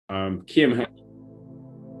Kim,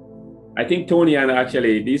 I think Tony and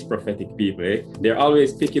actually these prophetic people, they're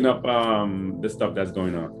always picking up the stuff that's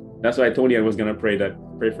going on. That's why Tony was gonna pray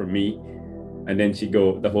for me, and then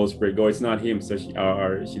the Holy Spirit go, it's not him. So she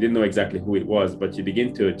didn't know exactly who it was, but she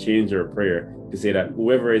began to change her prayer to say that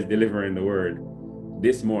whoever is delivering the word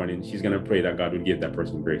this morning, she's gonna pray that God would give that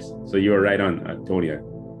person grace. So you're right on, Tonya.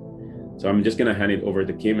 So I'm just gonna hand it over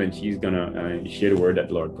to Kim, and she's gonna share the word that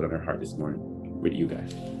the Lord put on her heart this morning with you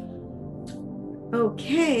guys.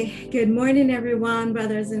 Okay, good morning, everyone,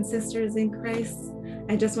 brothers and sisters in Christ.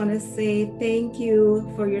 I just want to say thank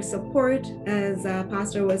you for your support, as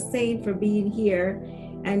Pastor was saying, for being here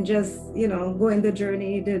and just, going the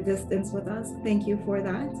journey, the distance with us. Thank you for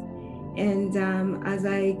that. And as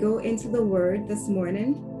I go into the word this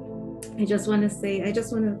morning, I just want to say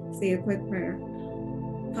a quick prayer.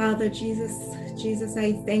 Father Jesus,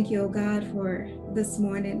 I thank you, oh God, for this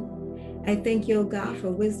morning. I thank you, oh God,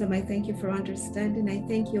 for wisdom. I thank you for understanding. I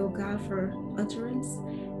thank you, oh God, for utterance.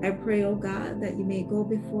 I pray, oh God, that you may go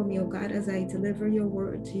before me, oh God, as I deliver your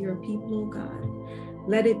word to your people, oh God.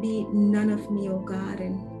 Let it be none of me, oh God,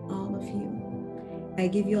 and all of you. I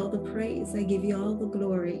give you all the praise. I give you all the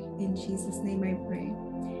glory. In Jesus' name I pray.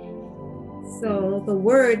 So the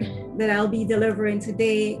word that I'll be delivering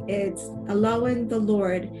today is allowing the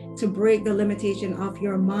Lord to break the limitation of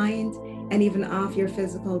your mind and even of your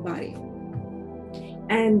physical body.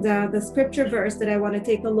 And the scripture verse that I want to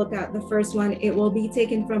take a look at, the first one, it will be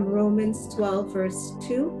taken from Romans 12, verse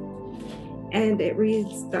 2. And it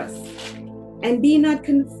reads thus: "And be not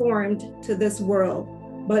conformed to this world,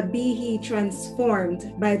 but be ye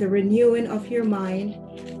transformed by the renewing of your mind,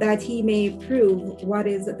 that he may prove what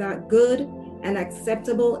is that good and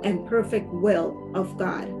acceptable and perfect will of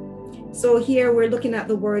God." So here we're looking at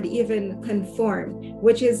the word even conform,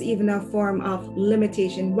 which is even a form of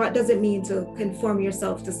limitation. What does it mean to conform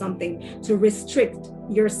yourself to something, to restrict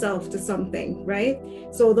yourself to something, right?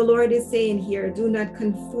 So the Lord is saying here, do not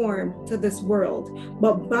conform to this world,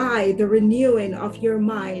 but by the renewing of your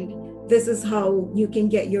mind, this is how you can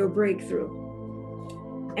get your breakthrough.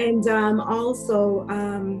 And also,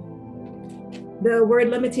 the word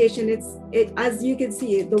limitation, as you can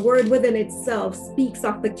see, the word within itself speaks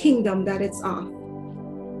of the kingdom that it's of.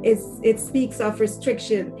 It speaks of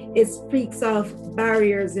restriction. It speaks of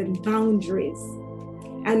barriers and boundaries.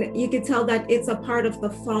 And you can tell that it's a part of the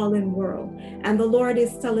fallen world. And the Lord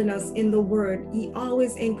is telling us in the word, he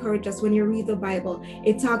always encourages us when you read the Bible.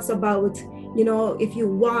 It talks about, if you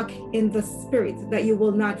walk in the spirit, that you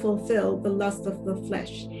will not fulfill the lust of the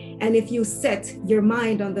flesh. And if you set your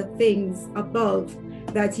mind on the things above,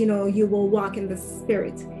 that, you will walk in the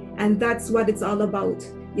spirit. And that's what it's all about,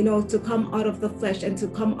 to come out of the flesh and to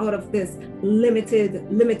come out of this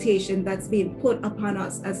limitation that's being put upon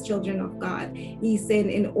us as children of God. He's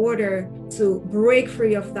saying in order to break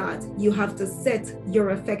free of that, you have to set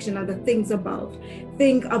your affection on the things above.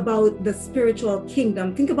 Think about the spiritual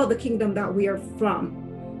kingdom. Think about the kingdom that we are from,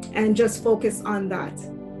 and just focus on that.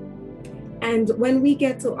 And when we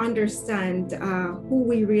get to understand who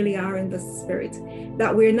we really are in the spirit,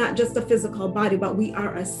 that we're not just a physical body, but we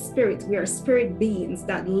are a spirit. We are spirit beings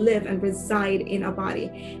that live and reside in a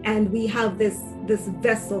body. And we have this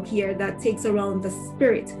vessel here that takes around the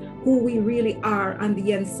spirit, who we really are on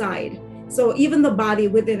the inside. So even the body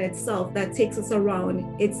within itself that takes us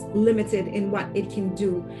around, it's limited in what it can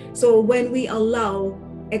do. So when we allow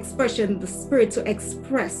expression, the spirit to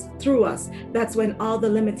express through us, that's when all the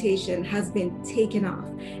limitation has been taken off.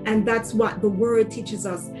 And that's what the word teaches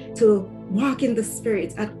us, to walk in the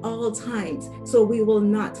spirit at all times, so we will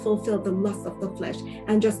not fulfill the lust of the flesh,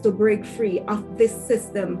 and just to break free of this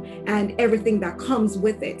system and everything that comes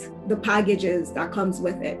with it, the packages that comes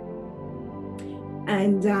with it.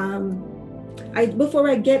 And before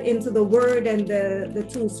I get into the word and the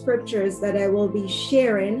two scriptures that I will be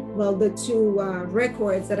sharing, the two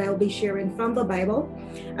records that I will be sharing from the Bible,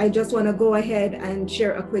 I just want to go ahead and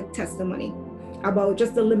share a quick testimony about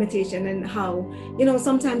just the limitation and how,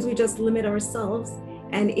 sometimes we just limit ourselves.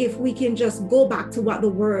 And if we can just go back to what the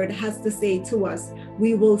word has to say to us,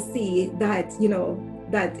 we will see that,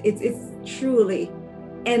 that it's truly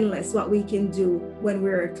endless what we can do when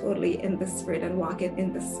we're totally in the spirit and walking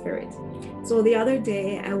in the spirit. So the other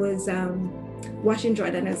day I was washing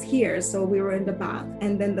Jordan's hair, so we were in the bath,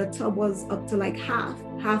 and then the tub was up to like half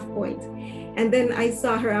point, and then I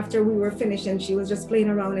saw her after we were finished, and she was just playing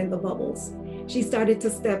around in the bubbles. She started to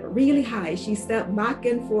step really high. She stepped back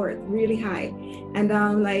and forth really high, and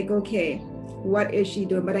I'm like, okay, what is she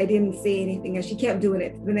doing? But I didn't say anything, and she kept doing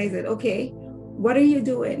it. Then I said, okay, what are you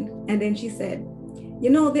doing? And then she said,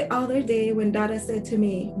 the other day when Dada said to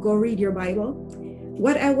me, go read your Bible,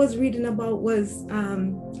 what I was reading about was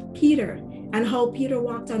Peter, and how Peter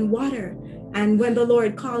walked on water. And when the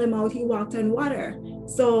Lord called him out, he walked on water.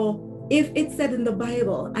 So if it's said in the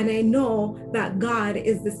Bible, and I know that God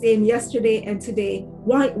is the same yesterday and today,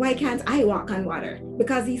 why can't I walk on water?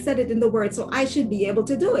 Because he said it in the word, so I should be able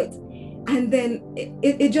to do it. And then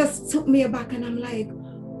it just took me aback, and I'm like,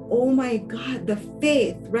 oh my God, the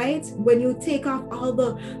faith, right? When you take off all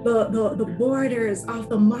the borders of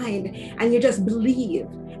the mind and you just believe.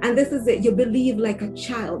 And this is it, you believe like a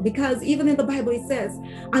child. Because even in the Bible, it says,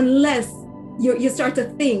 unless you start to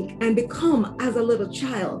think and become as a little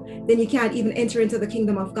child, then you can't even enter into the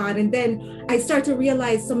kingdom of God. And then I start to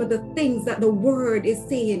realize some of the things that the word is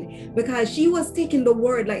saying, because she was taking the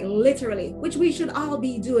word like literally, which we should all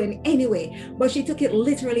be doing anyway. But she took it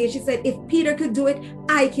literally, and she said, if Peter could do it,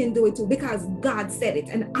 I can do it too, because God said it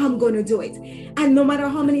and I'm going to do it. And no matter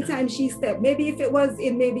how many times she stepped, maybe if it was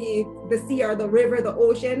in maybe the sea or the river, the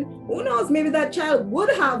ocean, who knows, maybe that child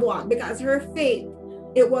would have walked, because her faith,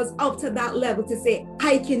 it was up to that level to say,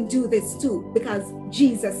 I can do this too, because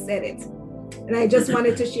Jesus said it. And I just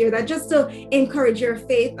wanted to share that, just to encourage your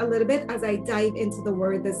faith a little bit as I dive into the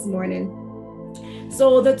word this morning.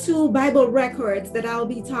 So the two Bible records that I'll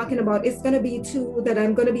be talking about, it's going to be two that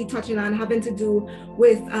I'm going to be touching on, having to do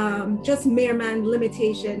with just mere man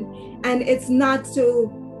limitation. And it's not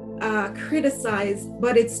to criticize,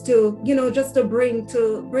 but it's to, just to bring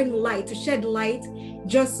light, to shed light,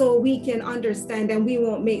 just so we can understand and we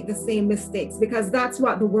won't make the same mistakes, because that's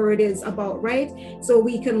what the word is about, right? So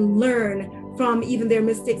we can learn from even their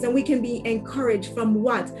mistakes, and we can be encouraged from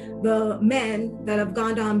what the men that have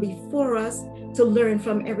gone on before us, to learn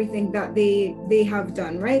from everything that they have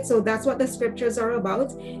done, right? So that's what the scriptures are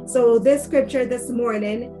about. So this scripture this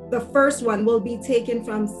morning, the first one will be taken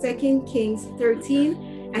from 2 Kings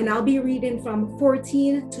 13, and I'll be reading from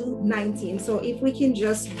 14 to 19. So if we can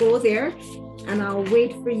just go there, and I'll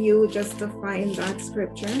wait for you just to find that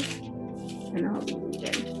scripture, and I'll be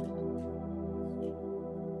reading.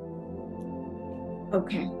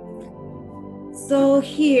 Okay. So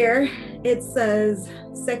here it says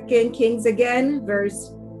 2 Kings again,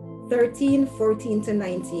 verse 13, 14 to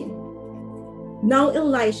 19. Now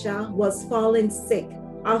Elisha was fallen sick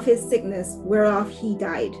of his sickness whereof he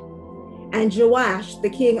died. And Joash, the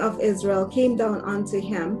king of Israel, came down unto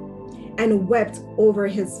him and wept over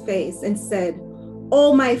his face and said,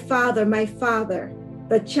 O my father,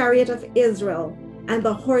 the chariot of Israel and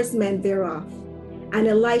the horsemen thereof. And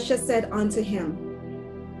Elisha said unto him,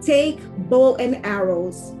 Take bow and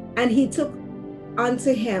arrows. And he took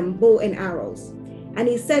unto him bow and arrows. And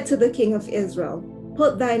he said to the king of Israel,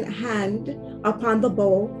 Put thine hand upon the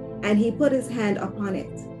bow. And he put his hand upon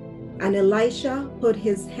it. And Elisha put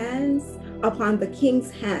his hands upon the king's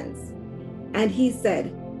hands. And he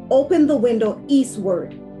said, Open the window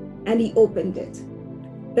eastward. And he opened it.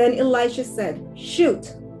 Then Elisha said,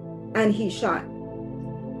 Shoot. And he shot.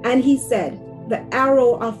 And he said, The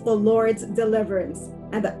arrow of the Lord's deliverance,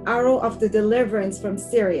 and the arrow of the deliverance from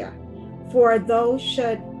Syria. For thou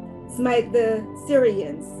should smite the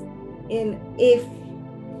Syrians in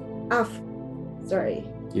Aphek,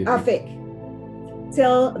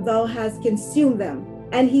 till thou hast consumed them.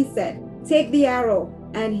 And he said, Take the arrow.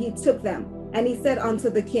 And he took them. And he said unto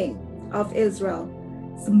the king of Israel,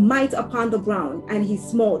 Smite upon the ground. And he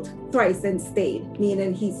smote thrice and stayed,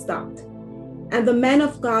 meaning he stopped. And the man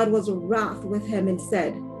of God was wroth with him and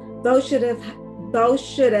said, Thou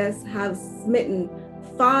shouldest have smitten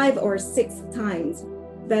 5 or 6 times,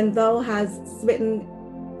 then thou hast smitten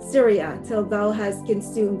Syria till thou hast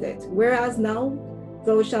consumed it. Whereas now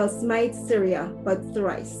thou shalt smite Syria but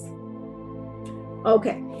thrice.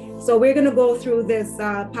 Okay, so we're going to go through this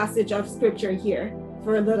passage of scripture here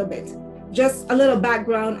for a little bit. Just a little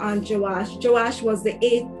background on Joash. Joash was the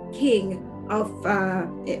 8th king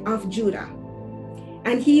of Judah.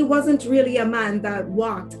 And he wasn't really a man that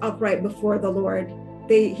walked upright before the Lord.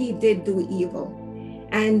 He did do evil.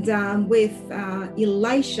 And with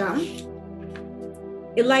Elisha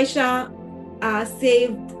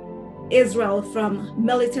saved Israel from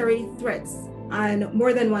military threats on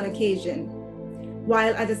more than one occasion,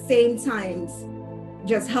 while at the same time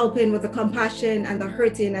just helping with the compassion and the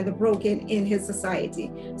hurting and the broken in his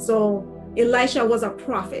society. So Elisha was a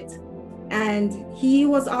prophet. And he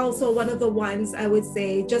was also one of the ones, I would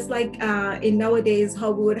say, just like in nowadays,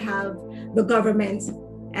 how we would have the government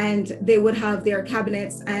and they would have their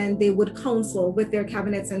cabinets and they would counsel with their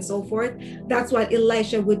cabinets and so forth. That's what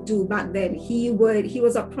Elisha would do back then. He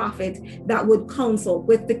was a prophet that would counsel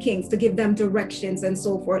with the kings to give them directions and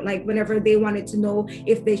so forth. Like whenever they wanted to know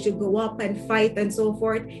if they should go up and fight and so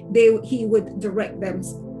forth, he would direct them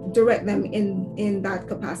direct them in that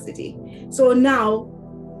capacity. So now,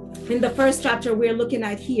 in the first chapter we're looking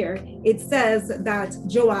at here, it says that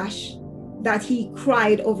Joash, that he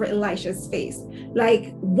cried over Elisha's face.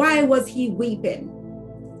 Like, why was he weeping?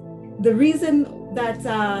 The reason that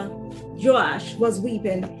Joash was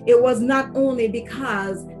weeping, it was not only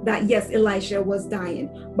because that, yes, Elisha was dying,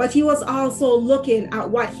 but he was also looking at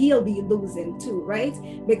what he'll be losing too, right?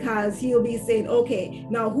 Because he'll be saying, okay,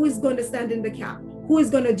 now who is going to stand in the gap? Who is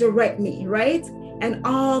going to direct me, right? And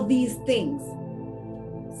all these things.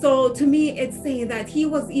 So to me, it's saying that he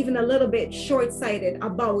was even a little bit short-sighted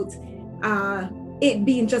about it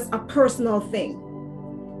being just a personal thing.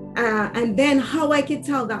 And then how I could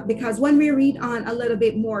tell that, because when we read on a little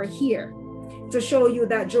bit more here to show you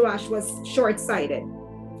that Joash was short-sighted,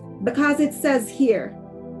 because it says here,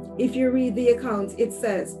 if you read the account, it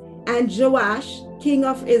says, and Joash, king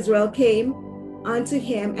of Israel, came unto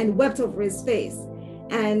him and wept over his face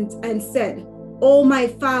and said, O my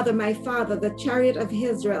father, the chariot of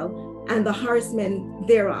Israel and the horsemen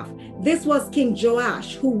thereof. This was King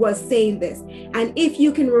Joash who was saying this. And if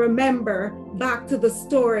you can remember back to the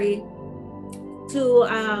story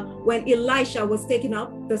to when Elisha was taken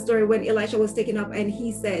up, and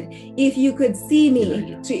he said, if you could see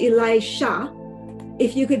me, to Elisha,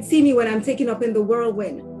 if you could see me when I'm taken up in the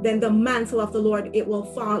whirlwind, then the mantle of the Lord, it will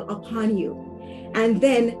fall upon you. And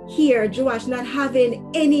then here, Joash not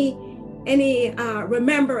having any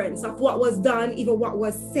remembrance of what was done, even what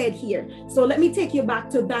was said here. So let me take you back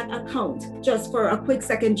to that account just for a quick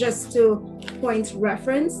second, just to point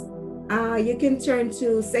reference. You can turn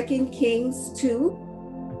to 2 Kings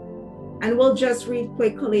 2, and we'll just read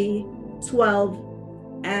quickly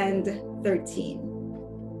 12 and 13.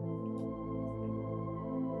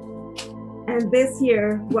 And this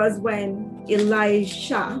here was when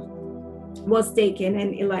Elisha was taken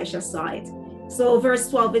and Elisha saw it. So verse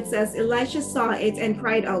 12, it says, Elisha saw it and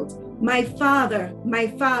cried out, my father,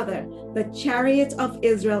 the chariot of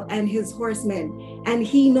Israel and his horsemen. And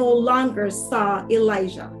he no longer saw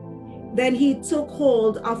Elijah. Then he took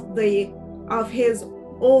hold of his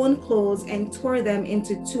own clothes and tore them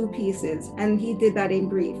into 2 pieces. And he did that in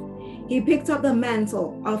grief. He picked up the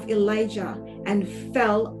mantle of Elijah and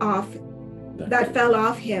fell off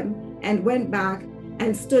him and went back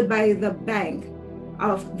and stood by the bank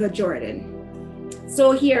of the Jordan.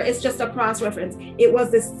 So here it's just a cross reference. It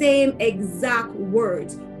was the same exact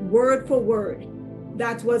words, word for word,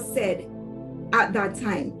 that was said at that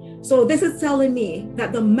time. So this is telling me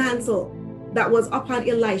that the mantle that was upon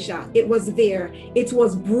Elisha, it was there. It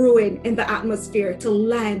was brewing in the atmosphere to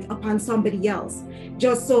land upon somebody else,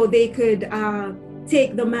 just so they could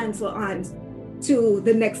take the mantle on to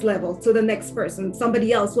the next level, to the next person.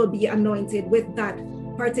 Somebody else will be anointed with that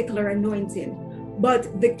particular anointing.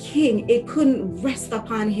 But the king, it couldn't rest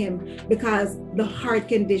upon him because the heart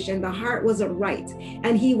condition, the heart wasn't right.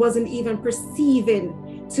 And he wasn't even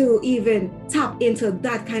perceiving to even tap into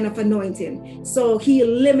that kind of anointing. So he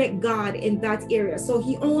limited God in that area. So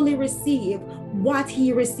he only received what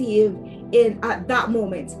he received at that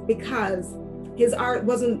moment because his heart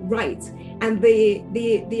wasn't right. And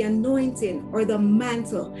the anointing or the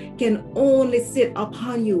mantle can only sit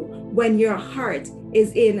upon you when your heart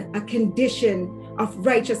is in a condition of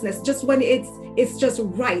righteousness, just when it's just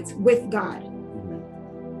right with God.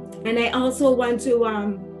 And I also want to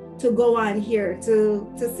go on here to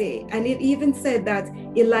say, and it even said that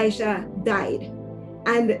Elisha died.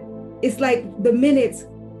 And it's like the minute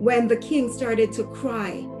when the king started to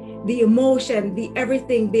cry, the emotion, the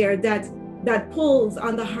everything there that pulls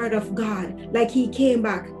on the heart of God, like he came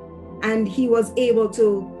back and he was able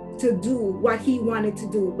to do what he wanted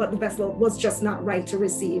to do, but the vessel was just not right to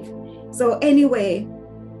receive. So anyway,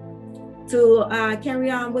 to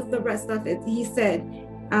carry on with the rest of it, he said,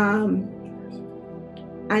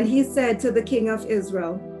 and he said to the king of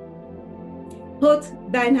Israel, put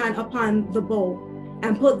thine hand upon the bow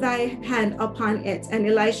and put thy hand upon it. And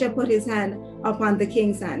Elisha put his hand upon the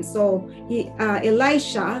king's hand. So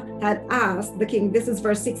Elisha had asked the king, this is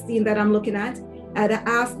verse 16 that I'm looking at, had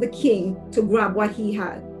asked the king to grab what he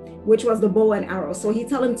had, which was the bow and arrow. So he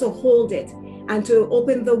told him to hold it and to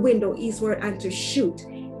open the window eastward and to shoot.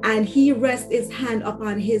 And he rests his hand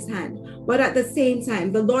upon his hand. But at the same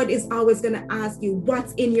time, the Lord is always going to ask you,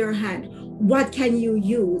 what's in your hand? What can you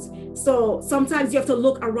use? So sometimes you have to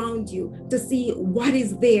look around you to see what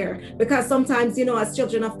is there. Because sometimes, as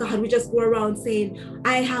children of God, we just go around saying,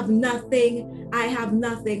 I have nothing.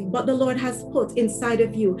 But the Lord has put inside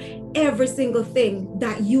of you every single thing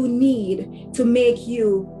that you need to make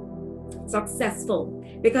you successful.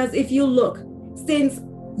 Because if you look, since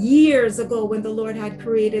years ago when the Lord had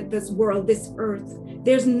created this world, this earth,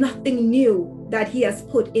 There's nothing new that he has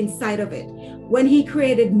put inside of it. When he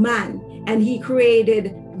created man and he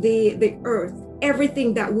created the earth,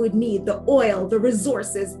 everything that would need, the oil, the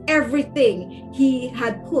resources, everything he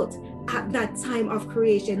had put at that time of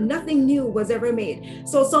creation. Nothing new was ever made.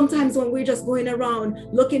 So sometimes when we're just going around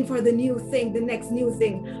looking for the new thing, the next new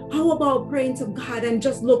thing, how about praying to God and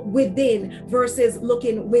just look within versus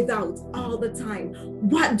looking without all the time?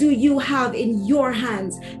 What do you have in your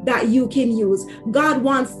hands that you can use? God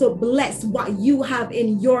wants to bless what you have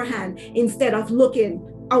in your hand instead of looking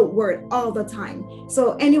outward all the time.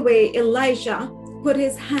 So anyway, Elisha put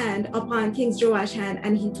his hand upon King Joash's hand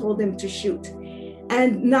and he told him to shoot.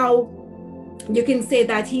 And now you can say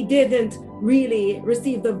that he didn't really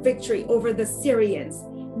receive the victory over the Syrians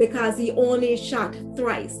because he only shot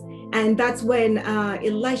thrice. And that's when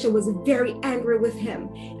Elisha was very angry with him.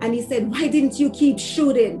 And he said, why didn't you keep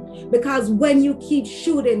shooting? Because when you keep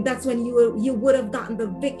shooting, that's when you would have gotten the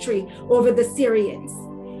victory over the Syrians.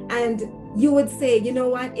 And you would say, you know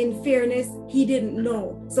what, in fairness, he didn't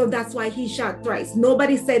know. So that's why he shot thrice.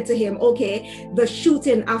 Nobody said to him, okay, the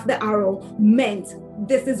shooting of the arrow meant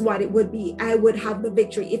this is what it would be. I would have the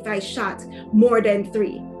victory if I shot more than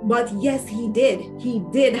 3. But yes, he did. He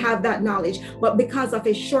did have that knowledge, but because of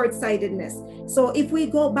his short-sightedness. So if we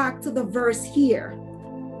go back to the verse here,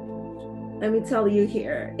 let me tell you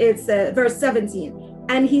here, it's verse 17.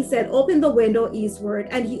 And he said, open the window eastward,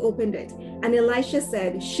 and he opened it. And Elisha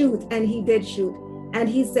said, shoot, and he did shoot. And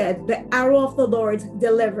he said, the arrow of the Lord's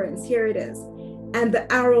deliverance, here it is, and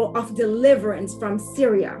the arrow of deliverance from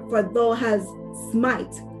Syria, for thou hast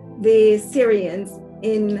smite the Syrians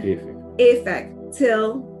in Aphek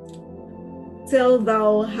till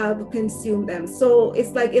thou have consumed them. So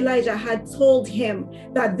it's like Elijah had told him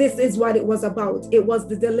that this is what it was about. It was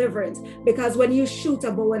the deliverance, because when you shoot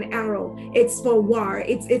a bow and arrow, it's for war.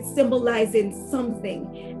 It's symbolizing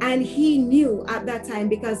something. And he knew at that time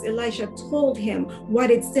because Elisha told him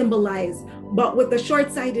what it symbolized. But with the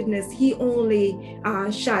short-sightedness, he only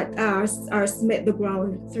shot or smit the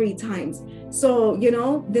ground 3 times. So, you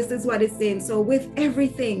know, this is what it's saying. So with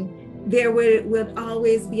everything, there will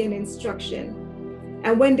always be an instruction.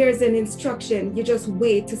 And when there's an instruction, you just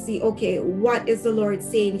wait to see, okay, what is the Lord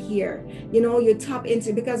saying here? You know, you tap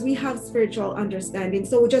into, because we have spiritual understanding.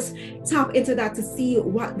 So just tap into that to see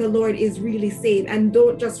what the Lord is really saying, and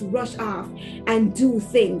don't just rush off and do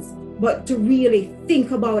things, but to really think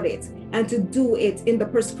about it and to do it in the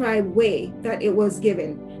prescribed way that it was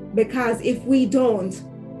given. Because if we don't,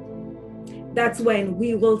 that's when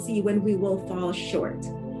we will see when we will fall short.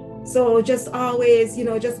 So just always, you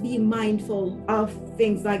know, just be mindful of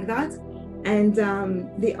things like that. And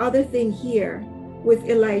the other thing here with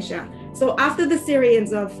Elisha. So after the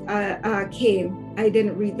Syrians came, I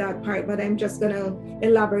didn't read that part, but I'm just going to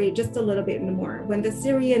elaborate just a little bit more. When the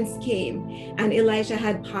Syrians came and Elisha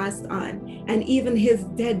had passed on, and even his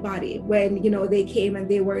dead body, when, you know, they came and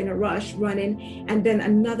they were in a rush running, and then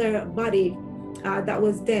another body that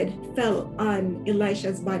was dead fell on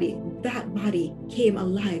Elisha's body. That body came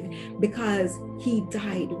alive because he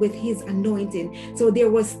died with his anointing. So there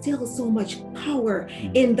was still so much power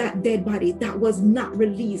in that dead body that was not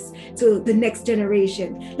released to the next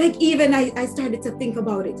generation. Like even I started to think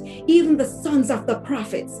about it. Even the sons of the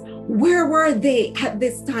prophets, where were they at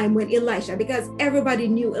this time when Elisha? Because everybody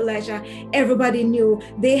knew Elisha, everybody knew,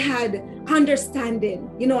 they had understanding,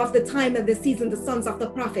 you know, of the time and the season, the sons of the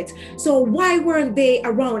prophets. So why weren't they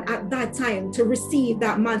around at that time to receive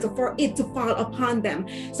that mantle, for it to fall upon them?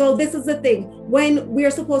 So this is the thing, when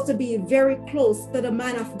we're supposed to be very close to the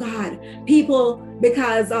man of God, people,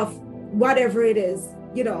 because of whatever it is,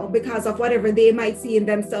 you know, because of whatever they might see in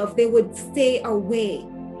themselves, they would stay away.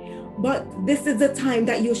 But this is the time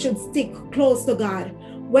that you should stick close to God.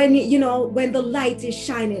 When, you know, when the light is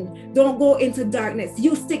shining, don't go into darkness.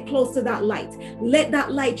 You stick close to that light. Let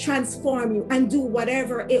that light transform you and do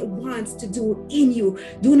whatever it wants to do in you.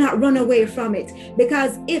 Do not run away from it.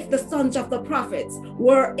 Because if the sons of the prophets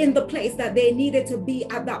were in the place that they needed to be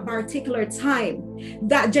at that particular time,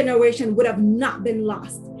 that generation would have not been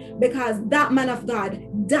lost. Because that man of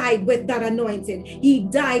God died with that anointing. He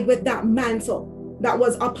died with that mantle that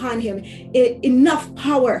was upon him, enough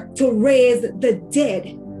power to raise the dead,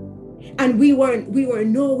 and we were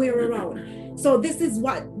nowhere around. So this is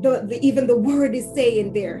what even the word is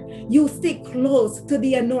saying there. You stick close to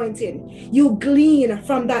the anointing, you glean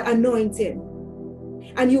from that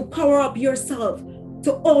anointing, and you power up yourself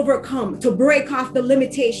to overcome, to break off the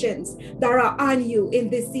limitations that are on you in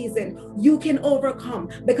this season. You can overcome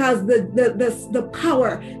because the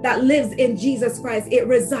power that lives in Jesus Christ, it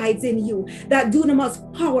resides in you. That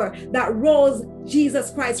dunamis power that rose Jesus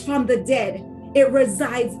Christ from the dead, It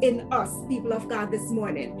resides in us, people of God, this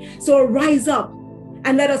morning. So rise up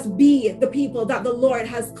and let us be the people that the Lord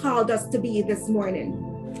has called us to be this morning.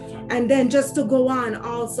 And then just to go on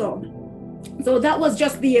also. So that was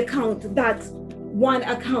just the account, that one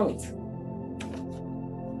account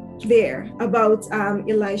there about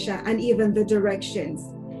Elisha, and even the directions.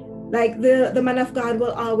 Like the man of God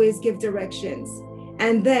will always give directions.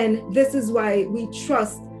 And then this is why we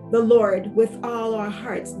trust the Lord with all our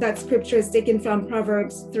hearts. That scripture is taken from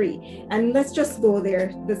Proverbs 3. And let's just go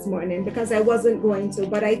there this morning, because I wasn't going to,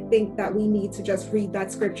 but I think that we need to just read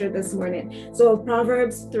that scripture this morning. So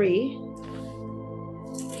Proverbs 3.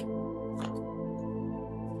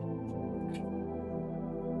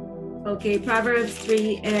 Okay, Proverbs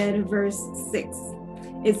 3 and verse 6.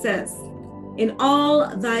 It says, "In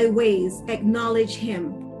all thy ways acknowledge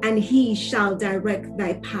him, and he shall direct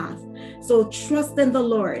thy path." So trust in the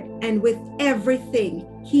Lord, and with everything,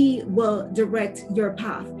 he will direct your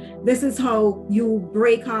path. This is how you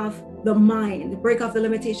break off the mind, break off the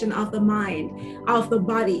limitation of the mind, of the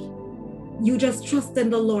body. You just trust in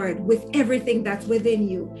the Lord with everything that's within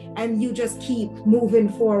you, and you just keep moving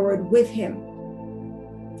forward with him.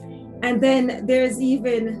 And then there's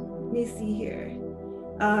even, let me see here,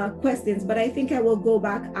 questions, but I think I will go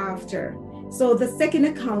back after. So the second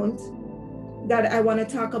account that I want to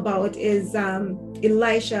talk about is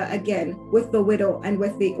Elisha again with the widow and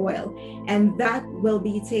with the oil. And that will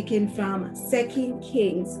be taken from 2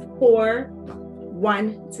 Kings 4,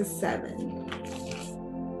 1-7.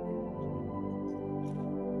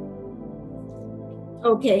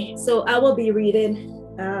 Okay, so I will be reading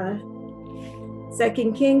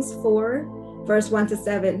 2 Kings 4, verse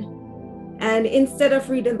 1-7. And instead of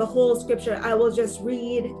reading the whole scripture, I will just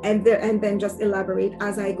read and then just elaborate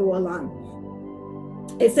as I go along.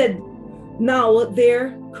 It said, "Now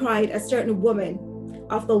there cried a certain woman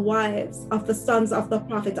of the wives of the sons of the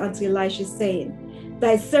prophet unto Elisha, saying,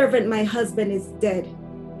 Thy servant my husband is dead,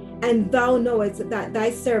 and thou knowest that thy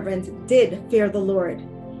servant did fear the Lord,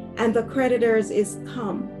 and the creditors is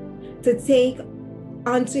come to take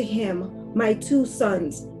unto him my 2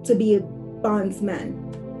 sons to be bondsmen."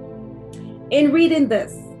 In reading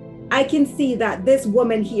this, I can see that this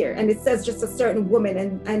woman here, and it says just a certain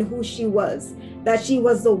woman and who she was, that she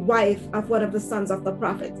was the wife of one of the sons of the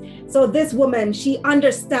prophet. So this woman, she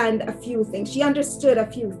understood a few things. She understood a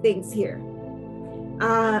few things here.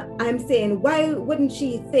 I'm saying, why wouldn't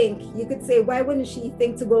she think, you could say, why wouldn't she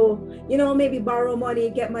think to go, maybe borrow money,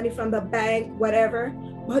 get money from the bank, whatever.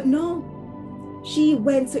 But no, she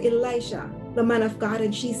went to Elisha, the man of God,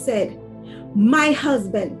 and she said, my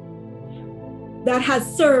husband that has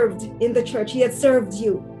served in the church, he had served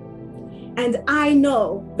you. And I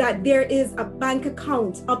know that there is a bank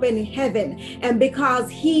account up in heaven. And because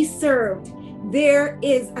he served, there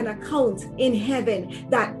is an account in heaven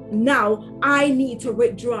that now I need to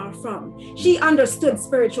withdraw from. She understood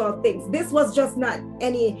spiritual things. This was just not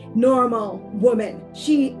any normal woman.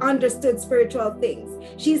 She understood spiritual things.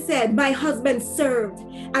 She said, my husband served,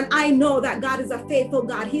 and I know that God is a faithful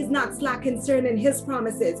God. He's not slack concerning his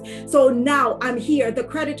promises. So now I'm here. The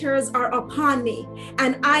creditors are upon me,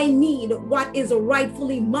 and I need what is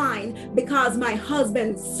rightfully mine because my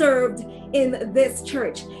husband served in this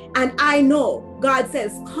church. And I know God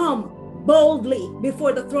says, come boldly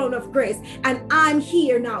before the throne of grace. And I'm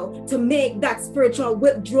here now to make that spiritual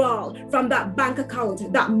withdrawal from that bank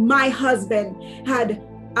account that my husband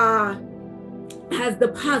has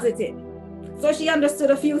deposited. So she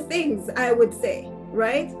understood a few things, I would say,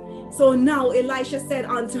 right? So now Elisha said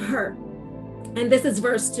unto her, and this is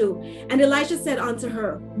verse 2, and Elisha said unto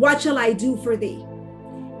her, what shall I do for thee?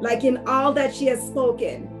 Like in all that she has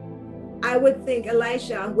spoken, I would think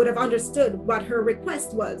Elisha would have understood what her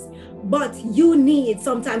request was. But you need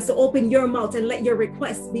sometimes to open your mouth and let your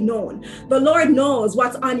request be known. The Lord knows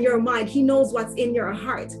what's on your mind. He knows what's in your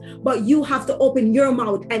heart. But you have to open your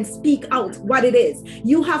mouth and speak out what it is.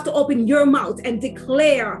 You have to open your mouth and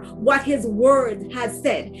declare what his word has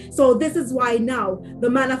said. So this is why now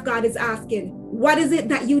the man of God is asking, what is it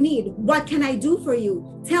that you need? What can I do for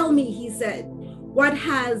you? Tell me, he said.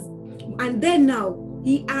 And then now,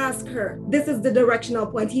 he asked her, this is the directional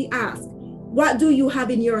point. He asked, what do you have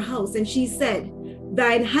in your house? And she said,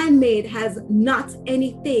 thine handmaid has not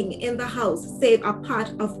anything in the house save a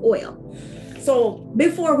pot of oil. So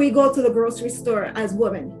before we go to the grocery store as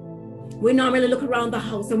women, we normally look around the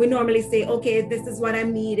house and we normally say, okay, this is what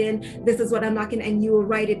I'm needing, this is what I'm lacking, and you will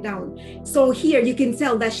write it down. So here you can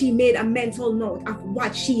tell that she made a mental note of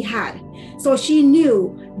what she had. So she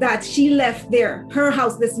knew that she left there, her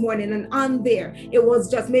house this morning, and on there, it was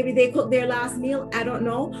just, maybe they cooked their last meal, I don't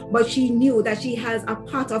know, but she knew that she has a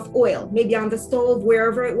pot of oil, maybe on the stove,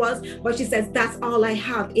 wherever it was, but she says, that's all I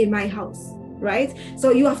have in my house, right?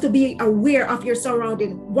 So you have to be aware of your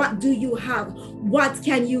surrounding. What do you have? What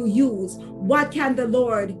can you use? What can the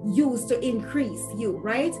Lord use to increase you,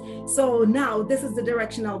 right? So now this is the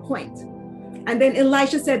directional point. And then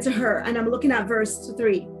Elisha said to her, and I'm looking at verse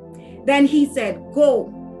 3, then he said,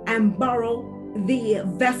 go and borrow the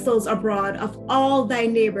vessels abroad of all thy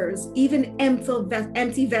neighbors, even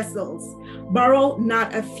empty vessels. Borrow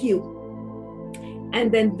not a few.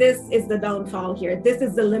 And then this is the downfall here. This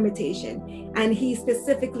is the limitation. And he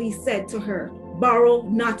specifically said to her, borrow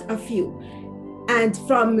not a few. And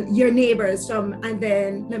from your neighbors, and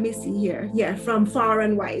then let me see here. Yeah, from far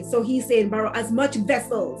and wide. So he's saying borrow as much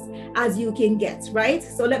vessels as you can get, right?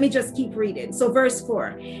 So let me just keep reading. So verse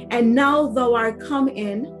 4, and now thou art come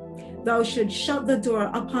in, thou should shut the door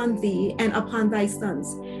upon thee and upon thy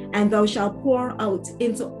sons, and thou shalt pour out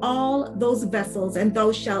into all those vessels, and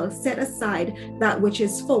thou shalt set aside that which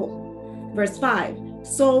is full. Verse 5,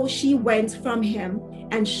 so she went from him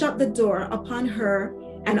and shut the door upon her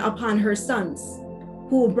and upon her sons,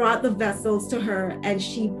 who brought the vessels to her, and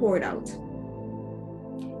she poured out.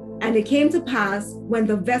 And it came to pass, when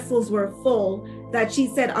the vessels were full, that she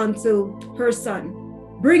said unto her son,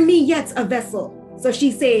 bring me yet a vessel. So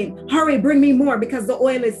she's saying, hurry, bring me more, because the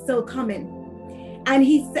oil is still coming. And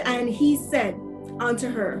he said unto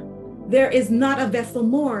her, there is not a vessel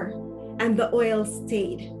more. And the oil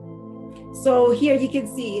stayed. So here you can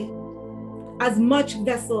see, as much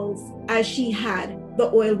vessels as she had, the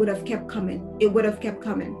oil would have kept coming. It would have kept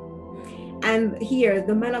coming. And here,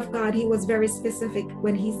 the man of God, he was very specific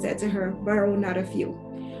when he said to her, borrow not a few,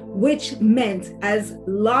 which meant as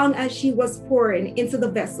long as she was pouring into the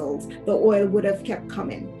vessels, the oil would have kept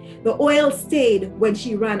coming. The oil stayed when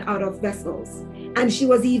she ran out of vessels. And she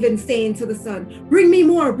was even saying to the son, bring me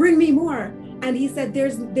more, bring me more. And he said,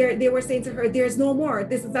 they were saying to her, there's no more.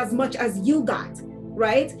 This is as much as you got.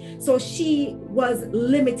 Right? So she was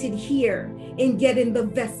limited here in getting the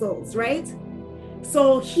vessels, right?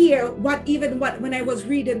 So here, when I was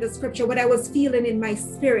reading the scripture, what I was feeling in my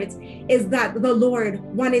spirit is that the Lord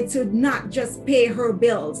wanted to not just pay her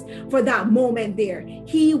bills for that moment there.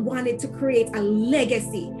 He wanted to create a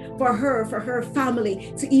legacy for her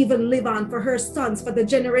family to even live on, for her sons, for the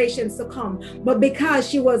generations to come. But because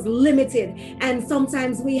she was limited, and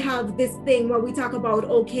sometimes we have this thing where we talk about,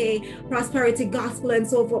 okay, prosperity gospel and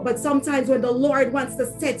so forth, but sometimes when the Lord wants to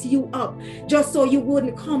set you up, just so you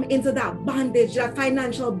wouldn't come into that bondage, that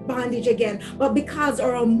financial bondage again, but because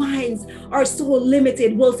our minds are so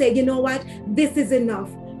limited, we'll say, you know what, this is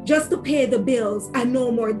enough just to pay the bills and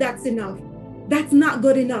no more. That's enough. That's not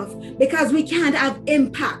good enough, because we can't have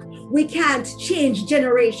impact. We can't change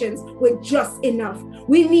generations with just enough.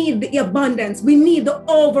 We need the abundance. We need the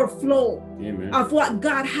overflow. Amen. Of what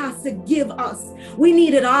God has to give us. We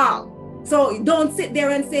need it all. So don't sit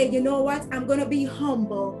there and say, you know what, I'm going to be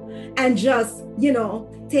humble and just,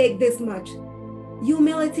 take this much.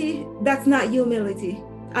 Humility, that's not humility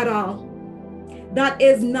at all. That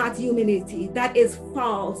is not humility. That is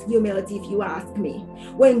false humility, if you ask me.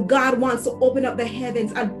 When God wants to open up the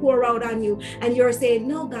heavens and pour out on you, and you're saying,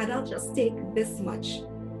 no, God, I'll just take this much.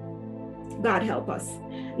 God help us.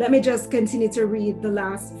 Let me just continue to read the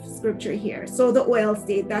last scripture here. So the oil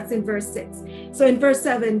stayed, that's in verse 6. So in verse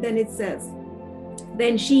 7, then it says,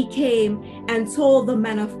 then she came and told the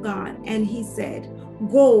man of God, and he said,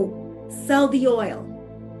 go, sell the oil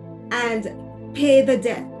and pay the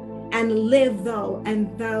debt, and live thou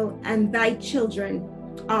and thy children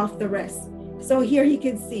off the rest. So here he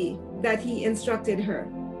can see that he instructed her,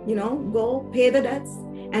 go pay the debts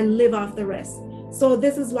and live off the rest. So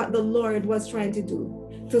this is what the Lord was trying to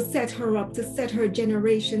do, to set her up, to set her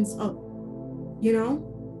generations up,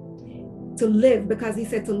 to live, because he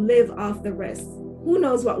said to live off the rest. Who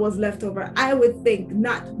knows what was left over? I would think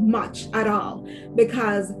not much at all,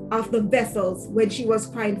 because of the vessels when she was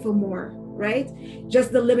crying for more, right?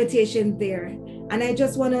 Just the limitation there. And I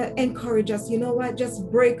just want to encourage us, you know what?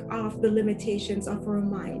 Just break off the limitations of our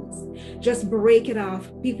minds. Just break it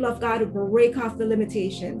off. People of God, break off the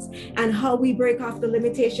limitations. And how we break off the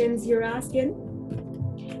limitations, you're asking?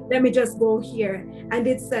 Let me just go here. And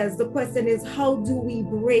it says, the question is, how do we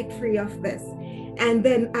break free of this? And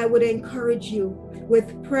then I would encourage you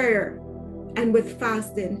with prayer and with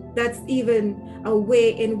fasting. That's even a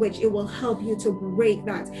way in which it will help you to break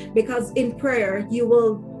that, because in prayer you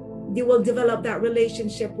will develop that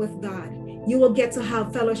relationship with God. you will get to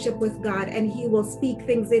have fellowship with God, and he will speak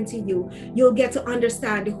things into you. You'll get to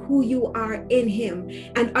understand who you are in him,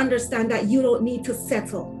 and understand that you don't need to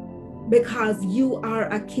settle, because you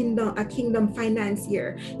are a kingdom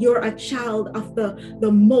financier. You're a child of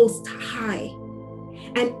the Most High.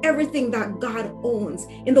 And everything that God owns,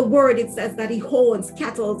 in the word it says that he owns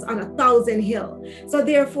cattle on 1,000 hills. So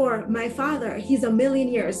therefore, my father, he's a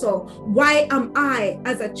millionaire. So why am I,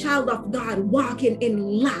 as a child of God, walking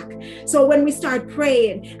in lack? So when we start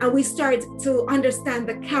praying and we start to understand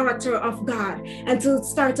the character of God, and to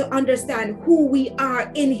start to understand who we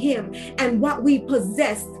are in him and what we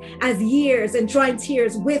possess as years and joint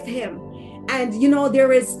tears with him. And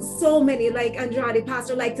there is so many, like Andrade,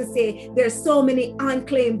 pastor like to say, there's so many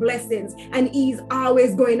unclaimed blessings, and he's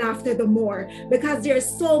always going after the more, because there's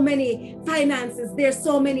so many finances, there's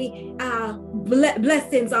so many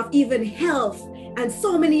blessings of even health, and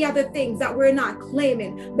so many other things that we're not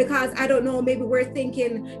claiming, because I don't know, maybe we're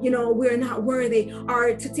thinking, we're not worthy,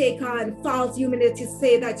 or to take on false humility, to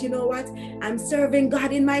say that, what, I'm serving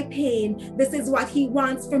God in my pain. This is what he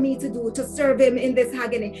wants for me to do, to serve him in this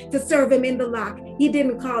agony, to serve him in the lack. He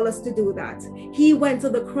didn't call us to do that. He went to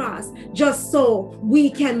the cross just so we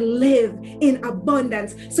can live in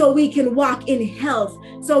abundance, so we can walk in health,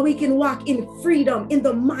 so we can walk in freedom in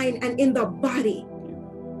the mind and in the body.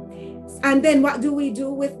 And then what do we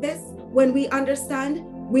do with this? When we understand,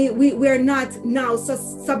 we're not now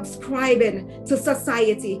subscribing to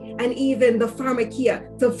society and even the pharmacia,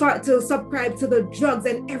 to subscribe to the drugs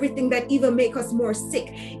and everything that even make us more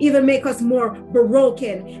sick, even make us more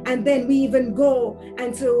broken. And then we even go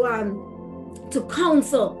and to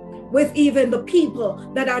counsel with even the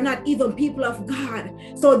people that are not even people of God.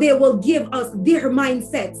 So they will give us their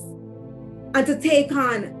mindsets, and to take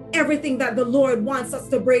on everything that the Lord wants us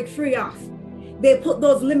to break free of. They put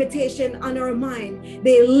those limitations on our mind.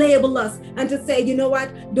 They label us, and to say, you know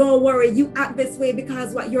what, don't worry, you act this way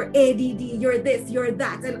because what, you're ADD, you're this, you're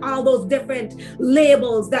that, and all those different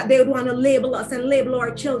labels that they would want to label us and label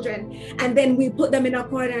our children. And then we put them in a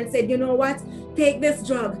corner and said, you know what, take this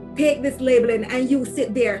drug, take this labeling, and you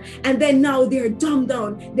sit there. And then now they're dumbed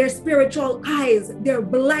down, their spiritual eyes, they're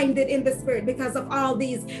blinded in the spirit because of all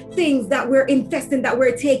these things that we're infesting, that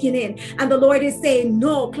we're taking in. And the Lord is saying,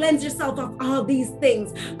 no, cleanse yourself of all these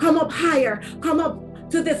things. Come up higher, come up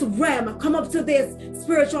to this realm, come up to this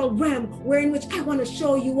spiritual realm, wherein which I want to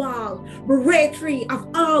show you all. Break free of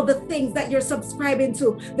all the things that you're subscribing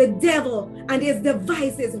to, the devil and his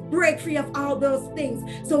devices. Break free of all those things,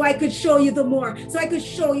 so I could show you the more, so I could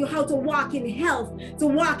show you how to walk in health, to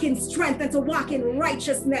walk in strength, and to walk in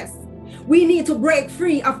righteousness. We need to break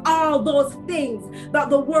free of all those things that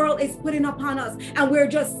the world is putting upon us, and we're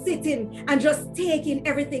just sitting and just taking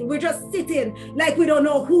everything. We're just sitting like we don't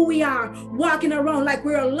know who we are, walking around like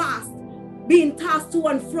we're lost, being tossed to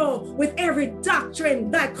and fro with every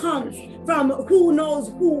doctrine that comes from who knows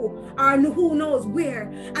who or who knows where.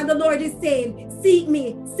 And the Lord is saying, seek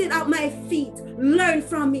me, sit at my feet, learn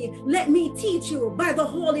from me, let me teach you by the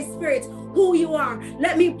Holy Spirit who you are.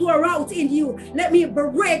 Let me pour out in you, let me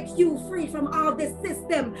break you free from all this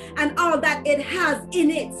system and all that it has in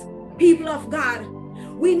it. People of God,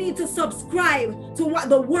 we need to subscribe to what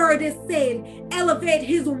the word is saying, elevate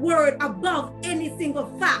his word above any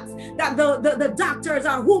single fact that the doctors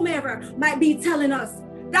or whomever might be telling us.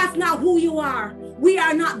 That's not who you are. We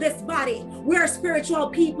are not this body. We're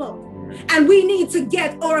spiritual people. And we need to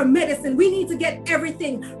get our medicine. We need to get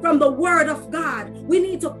everything from the word of God. We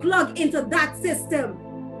need to plug into that system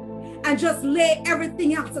and just lay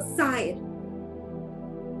everything else aside.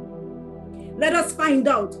 Let us find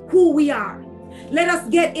out who we are. Let us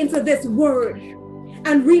get into this word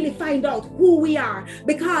and really find out who we are.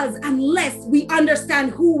 Because unless we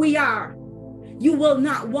understand who we are, you will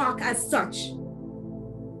not walk as such.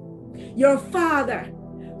 Your father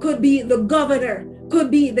could be the governor,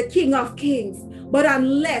 could be the King of Kings, but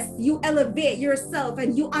unless you elevate yourself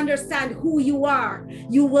and you understand who you are,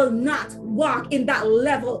 you will not walk in that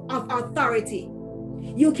level of authority.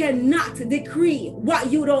 You cannot decree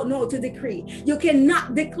what you don't know to decree. You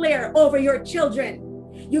cannot declare over your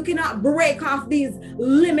children. You cannot break off these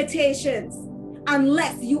limitations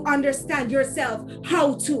unless you understand yourself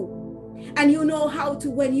how to. And you know how to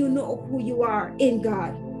when you know who you are in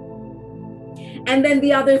God. And then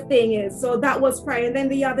the other thing is, so that was prayer. And then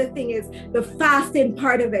the other thing is the fasting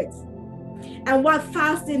part of it. And what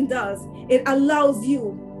fasting does, it allows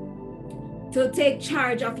you to take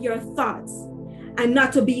charge of your thoughts and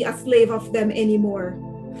not to be a slave of them anymore.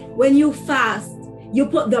 When you fast, you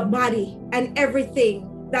put the body and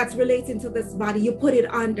everything that's relating to this body, you put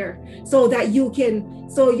it under so that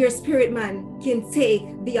your spirit man can take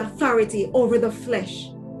the authority over the flesh.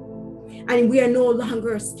 And we are no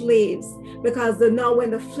longer slaves, because now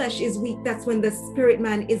when the flesh is weak, that's when the spirit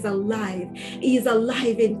man is alive. He is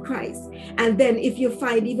alive in Christ. And then if you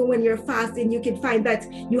find, even when you're fasting, you can find that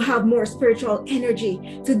you have more spiritual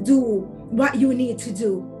energy to do what you need to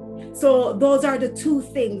do. So those are the two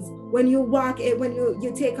things. When you when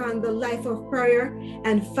you take on the life of prayer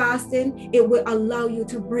and fasting, it will allow you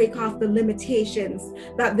to break off the limitations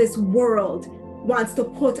that this world wants to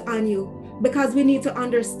put on you. Because we need to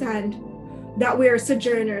understand that we are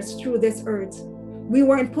sojourners through this earth. We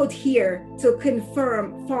weren't put here to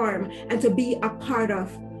form, and to be a part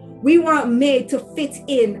of. We weren't made to fit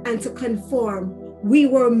in and to conform. We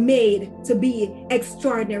were made to be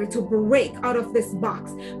extraordinary, to break out of this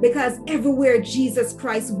box, because everywhere Jesus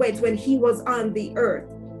Christ went when he was on the earth,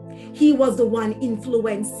 he was the one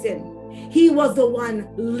influencing. He was the one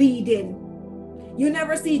leading. You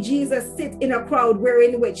never see Jesus sit in a crowd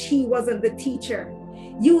wherein which he wasn't the teacher.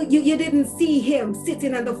 You didn't see him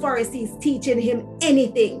sitting and the Pharisees teaching him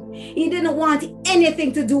anything. He didn't want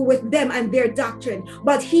anything to do with them and their doctrine,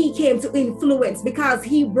 but he came to influence because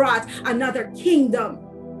he brought another kingdom.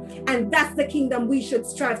 And that's the kingdom we should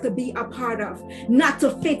strive to be a part of, not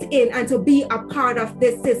to fit in and to be a part of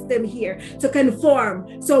this system here, to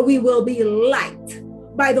conform so we will be liked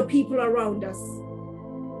by the people around us,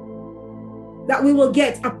 that we will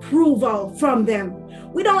get approval from them.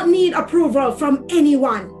 We don't need approval from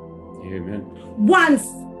anyone. Amen. Once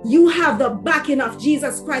you have the backing of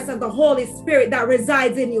Jesus Christ and the Holy Spirit that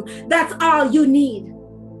resides in you, that's all you need.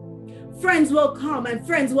 Friends will come and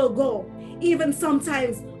friends will go. Even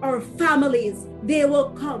sometimes our families, they will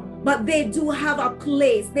come, but they do have a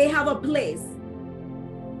place. They have a place,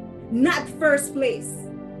 not first place.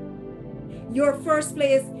 Your first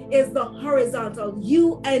place is the horizontal,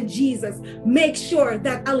 you and Jesus. Make sure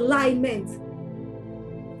that alignment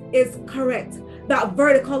is correct, that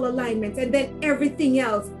vertical alignment, and then everything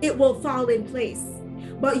else, it will fall in place.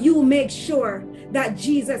 But you make sure that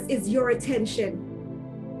Jesus is your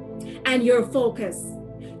attention and your focus.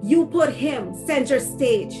 You put him center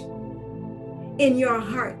stage in your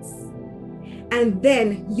hearts, and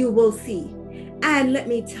then you will see. And let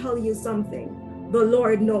me tell you something. The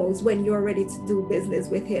Lord knows when you're ready to do business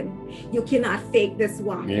with him. You cannot fake this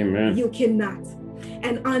walk. Amen. You cannot.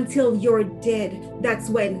 And until you're dead, that's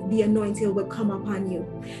when the anointing will come upon you.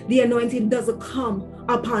 The anointing doesn't come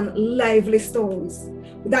upon lively stones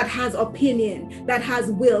that has opinion, that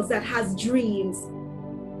has wills, that has dreams.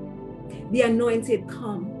 The anointed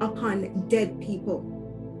come upon dead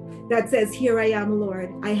people that says, here I am,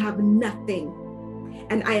 Lord, I have nothing,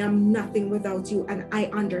 and I am nothing without you, and I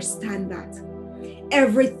understand that.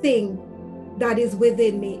 Everything that is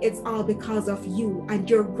within me, it's all because of you and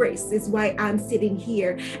your grace is why I'm sitting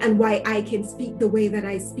here and why I can speak the way that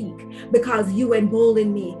I speak, because you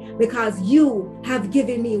embolden me, because you have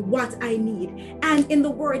given me what I need. And in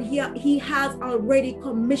the word, he has already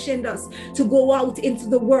commissioned us to go out into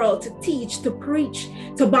the world, to teach, to preach,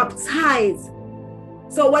 to baptize.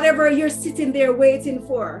 So whatever you're sitting there waiting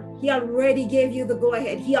for, he already gave you the go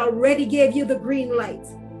ahead. He already gave you the green light.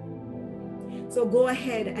 So go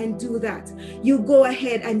ahead and do that. You go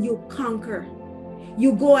ahead and you conquer.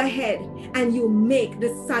 You go ahead and you make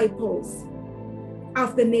disciples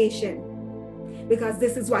of the nation, because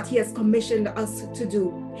this is what he has commissioned us to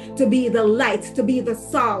do, to be the light, to be the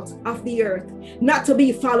salt of the earth, not to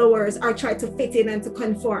be followers or try to fit in and to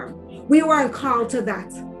conform. We weren't called to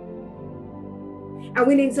that. And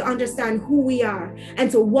we need to understand who we are and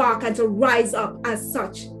to walk and to rise up as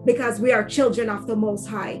such, because we are children of the Most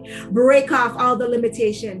High. Break off all the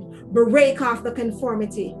limitation, break off the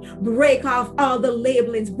conformity, break off all the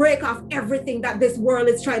labelings, break off everything that this world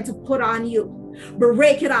is trying to put on you.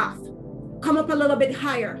 Break it off. Come up a little bit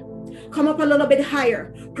higher. Come up a little bit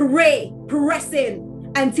higher. Pray, press in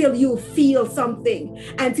until you feel something,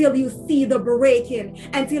 until you see the breaking,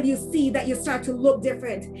 until you see that you start to look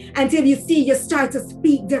different, until you see you start to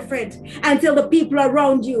speak different, until the people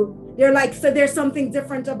around you, they're like, so there's something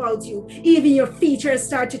different about you. Even your features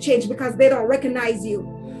start to change because they don't recognize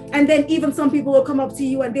you. And then even some people will come up to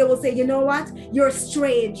you and they will say, you know what? You're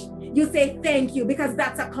strange. You say thank you, because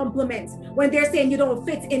that's a compliment. When they're saying you don't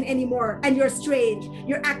fit in anymore and you're strange,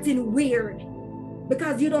 you're acting weird.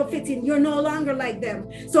 Because you don't fit in, you're no longer like them.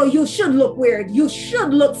 So you should look weird. You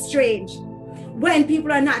should look strange. When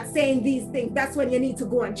people are not saying these things, that's when you need to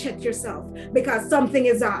go and check yourself, because something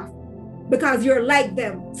is off. Because you're like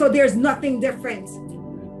them. So there's nothing different.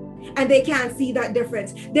 and they can't see that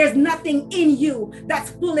difference. There's nothing in you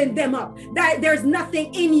that's pulling them up. There's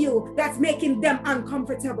nothing in you that's making them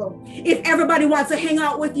uncomfortable. If everybody wants to hang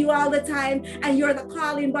out with you all the time and you're the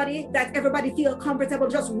calling buddy that everybody feel comfortable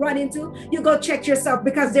just run into, you go check yourself,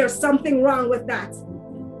 because there's something wrong with that.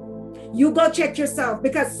 You go check yourself,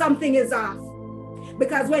 because something is off.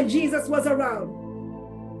 Because when Jesus was around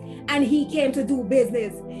and he came to do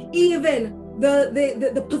business, even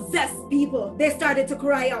the possessed people, they started to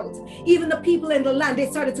cry out. Even the people in the land, they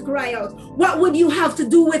started to cry out. What would you have to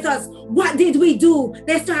do with us? What did we do?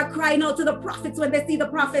 They start crying out to the prophets when they see the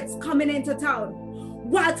prophets coming into town.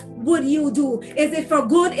 What would you do? Is it for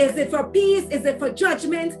good? Is it for peace? Is it for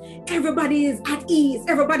judgment? Everybody is at ease.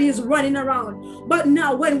 Everybody is running around. But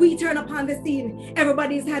now when we turn upon the scene,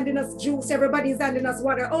 everybody is handing us juice. Everybody is handing us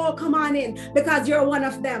water. Oh, come on in, because you're one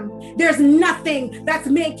of them. There's nothing that's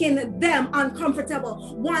making them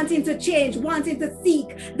uncomfortable, wanting to change, wanting to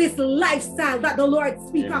seek this lifestyle that the Lord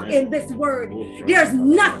speaks of in this word. There's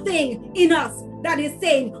nothing in us that is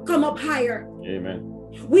saying, come up higher. Amen.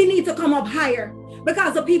 We need to come up higher,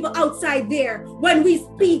 because the people outside there, when we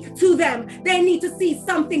speak to them, they need to see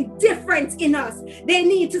something different in us. They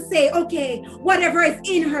need to say, okay, whatever is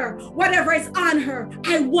in her, whatever is on her,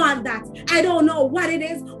 I want that. I don't know what it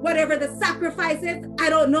is, whatever the sacrifice is,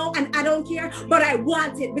 I don't know and I don't care, but I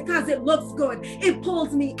want it because it looks good. It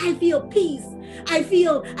pulls me. I feel peace. I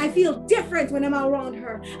feel different when I'm around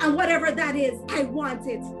her. And whatever that is, I want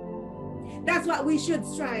it. That's what we should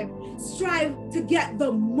strive to get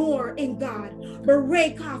the more in God.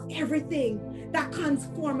 Break off everything that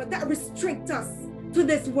conform, that restrict us to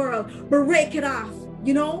this world. Break it off,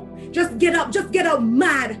 you know? Just get up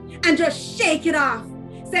mad and just shake it off.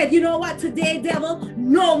 Said, you know what, today, devil,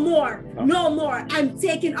 no more. I'm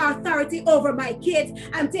taking authority over my kids.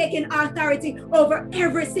 I'm taking authority over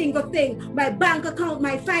every single thing. My bank account,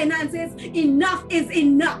 my finances. Enough is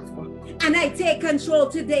enough. And I take control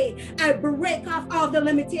today. I break off all the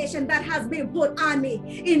limitation that has been put on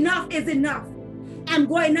me. Enough is enough. I'm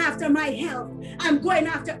going after my health. I'm going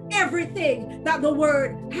after everything that the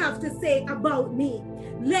word have to say about me.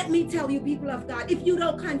 Let me tell you, people of God, if you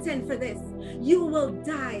don't contend for this, you will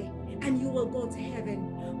die and you will go to heaven.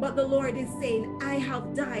 But the Lord is saying, I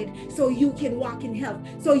have died so you can walk in health,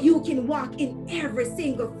 so you can walk in every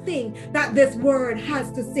single thing that this word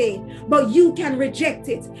has to say. But you can reject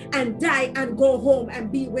it and die and go home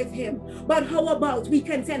and be with him. But how about we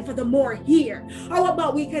contend for the more here? How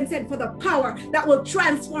about we contend for the power that will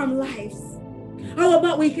transform lives? How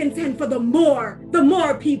about we contend for the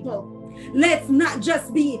more people? Let's not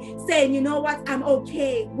just be saying, you know what, I'm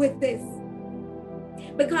okay with this.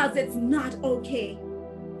 Because it's not okay.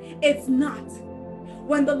 It's not.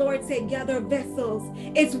 When the Lord said gather vessels,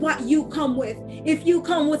 it's what you come with. If you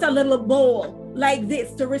come with a little bowl like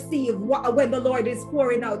this to receive when the Lord is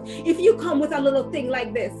pouring out, if you come with a little thing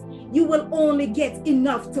like this, you will only get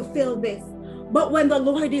enough to fill this. But when the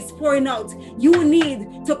Lord is pouring out, you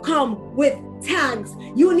need to come with tanks.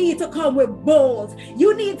 You need to come with bowls.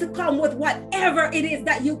 You need to come with whatever it is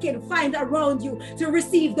that you can find around you to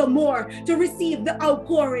receive the more, to receive the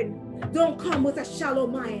outpouring. Don't come with a shallow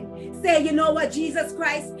mind. Say, you know what, Jesus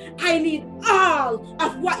Christ, I need all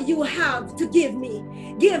of what you have to give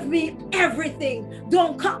me. Give me everything.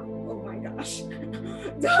 Don't come, oh my gosh.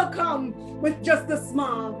 Don't come with just the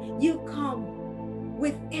small. You come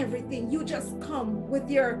with everything. You just come with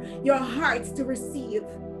your hearts to receive.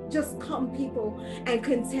 Just come, people, and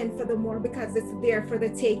contend for the more, because it's there for the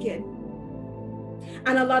taking.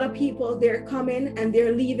 And a lot of people, they're coming and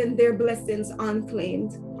they're leaving their blessings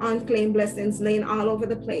unclaimed blessings laying all over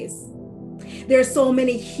the place. There's so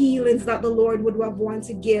many healings that the Lord would have wanted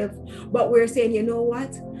to give, but we're saying, you know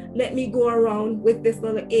what? Let me go around with this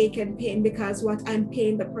little ache and pain, because what? I'm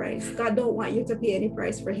paying the price. God don't want you to pay any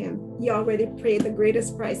price for him. He already paid the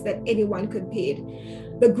greatest price that anyone could pay.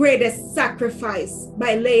 The greatest sacrifice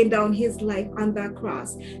by laying down his life on that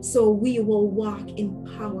cross. So we will walk in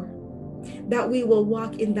power. That we will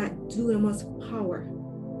walk in that dunamis power.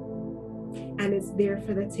 And it's there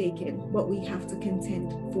for the taking, but we have to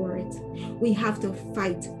contend for it. We have to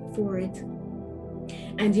fight for it.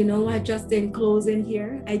 And you know what, just in closing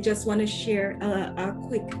here, I just want to share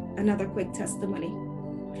another quick testimony.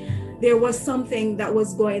 There was something that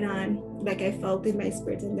was going on, like I felt in my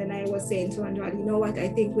spirit, and then I was saying to Andrade, you know what, I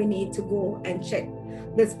think we need to go and check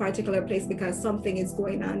this particular place because something is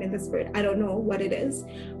going on in the spirit. I don't know what it is,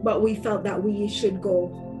 but we felt that we should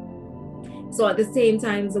go. So at the same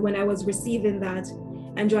time, when I was receiving that,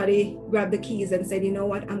 Andrade grabbed the keys and said, you know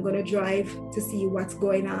what, I'm going to drive to see what's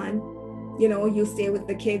going on. You know, you stay with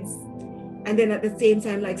the kids. And then at the same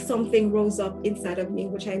time, like something rose up inside of me,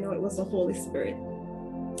 which I know it was the Holy Spirit.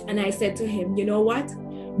 And I said to him, you know what?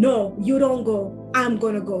 No, you don't go. I'm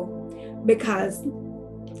going to go, because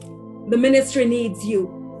the ministry needs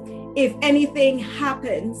you. If anything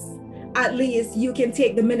happens, at least you can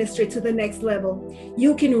take the ministry to the next level.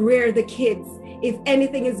 You can rear the kids. If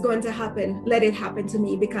anything is going to happen, let it happen to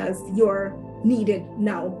me, because you're needed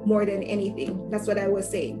now more than anything. That's what I was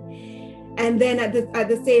saying. And then at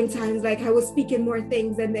the same time, like I was speaking more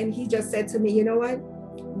things. And then he just said to me, you know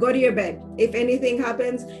what? Go to your bed. If anything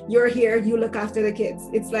happens, you're here. You look after the kids.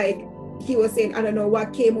 It's like he was saying, I don't know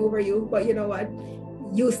what came over you, but you know what?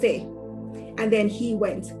 You stay. And then he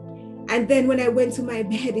went. And then when I went to my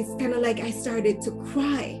bed, it's kind of like I started to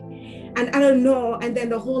cry. And I don't know. And then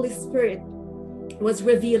the Holy Spirit was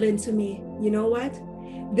revealing to me, you know what?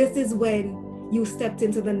 This is when you stepped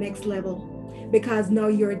into the next level, because now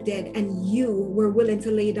you're dead and you were willing to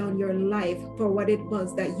lay down your life for what it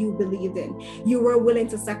was that you believed in. You were willing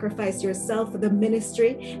to sacrifice yourself for the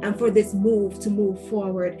ministry and for this move to move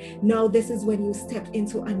forward. Now this is when you stepped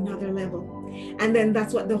into another level. And then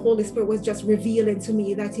that's what the Holy Spirit was just revealing to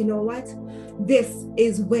me, that you know what? This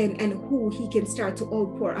is when and who he can start to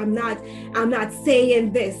outpour. I'm not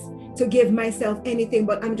saying this to give myself anything,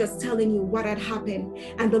 but I'm just telling you what had happened.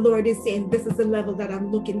 And the Lord is saying, this is the level that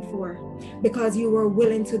I'm looking for, because you were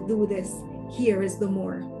willing to do this. Here is the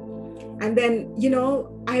more. And then, you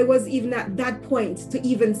know, I was even at that point to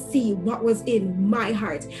even see what was in my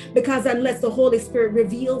heart, because unless the Holy Spirit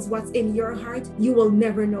reveals what's in your heart, you will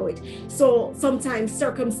never know it. So sometimes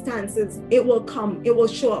circumstances, it will come, it will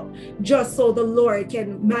show up just so the Lord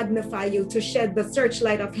can magnify you, to shed the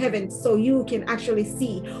searchlight of heaven so you can actually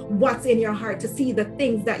see what's in your heart, to see the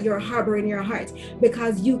things that you're harboring in your heart,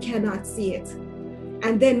 because you cannot see it.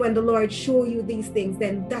 And then when the Lord show you these things,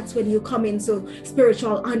 then that's when you come into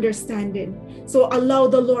spiritual understanding. So allow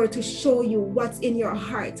the Lord to show you what's in your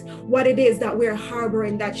heart, what it is that we're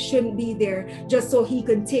harboring that shouldn't be there, just so he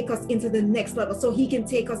can take us into the next level, so he can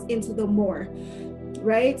take us into the more,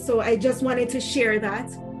 right? So I just wanted to share that,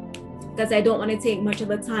 because I don't want to take much of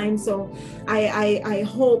the time. So I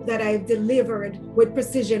hope that I've delivered with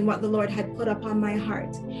precision what the Lord had put upon my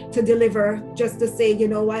heart to deliver, just to say, you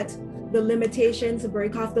know what? The limitation, to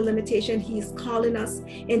break off the limitation. He's calling us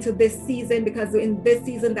into this season, because in this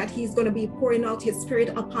season that he's going to be pouring out his spirit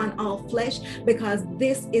upon all flesh, because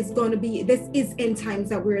this is end times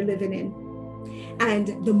that we're living in.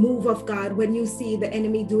 And the move of God, when you see the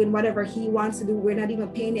enemy doing whatever he wants to do, we're not even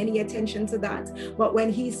paying any attention to that. But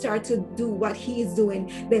when he starts to do what he's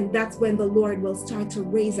doing, then that's when the Lord will start to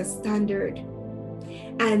raise a standard.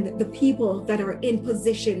 And the people that are in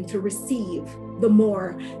position to receive the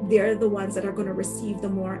more, they're the ones that are going to receive the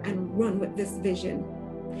more and run with this vision,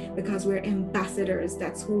 because we're ambassadors.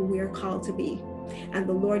 That's who we're called to be. And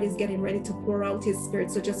the Lord is getting ready to pour out his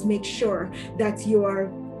spirit. So just make sure that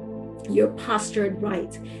you're postured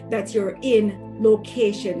right, that you're in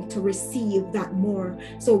location to receive that more.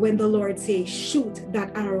 So when the Lord says shoot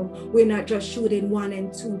that arrow, we're not just shooting 1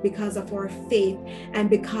 and 2 because of our faith and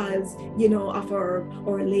because, you know, of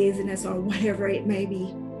our laziness or whatever it may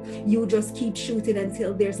be. You just keep shooting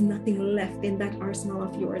until there's nothing left in that arsenal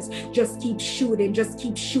of yours. Just keep shooting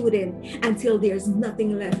until there's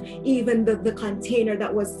nothing left. Even the container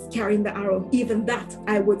that was carrying the arrow, even that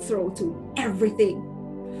I would throw to everything.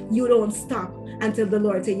 You don't stop until the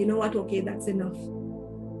Lord says, you know what, okay, that's enough.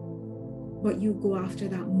 But you go after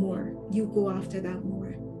that more. You go after that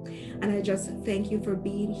more. And I just thank you for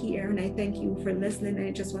being here, and I thank you for listening. And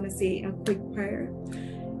I just want to say a quick prayer.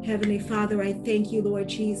 Heavenly Father, I thank you, Lord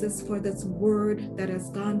Jesus, for this word that has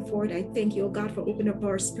gone forth. I thank you, oh God, for opening up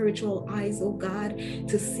our spiritual eyes, oh God,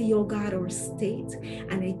 to see, oh God, our state.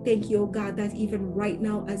 And I thank you, oh God, that even right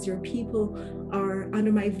now, as your people are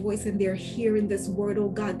under my voice and they're hearing this word, oh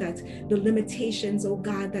God, that the limitations, oh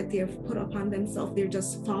God, that they've put upon themselves, they're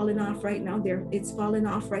just falling off right now. It's falling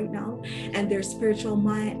off right now. And their spiritual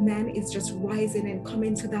man is just rising and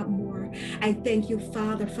coming to that more. I thank you,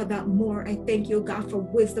 Father, for that more. I thank you, oh God, for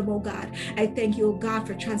wisdom, oh God. I thank you, oh God,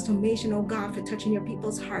 for transformation, oh God, for touching your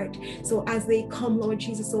people's heart. So as they come, Lord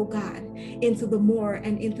Jesus, oh God, into the more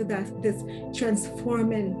and into this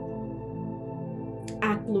transforming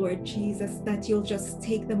act, Lord Jesus, that you'll just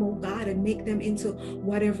take them, oh God, and make them into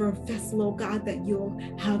whatever vessel, oh God, that you'll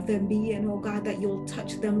have them be in, oh God, that you'll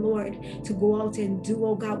touch them, Lord, to go out and do,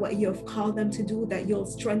 oh God, what you've called them to do, that you'll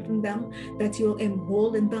strengthen them, that you'll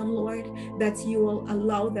embolden them, Lord, that you will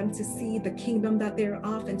allow them to see the kingdom that they're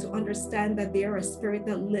of and to understand that they are a spirit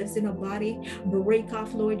that lives in a body. Break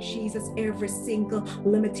off, Lord Jesus, every single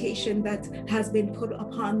limitation that has been put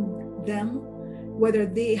upon them. whether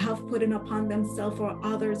they have put it upon themselves or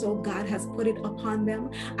others, oh God, has put it upon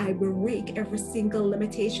them. I break every single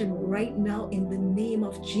limitation right now in the name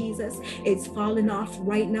of Jesus. It's falling off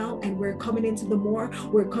right now, and we're coming into the more.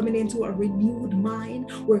 We're coming into a renewed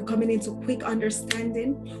mind. We're coming into quick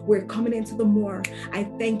understanding. We're coming into the more. I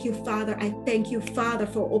thank you, Father. I thank you, Father,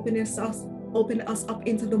 for opening us up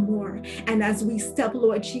into the more. And as we step,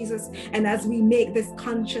 Lord Jesus, and as we make this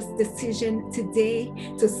conscious decision today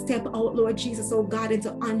to step out, Lord Jesus, oh God,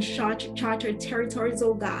 into uncharted territories,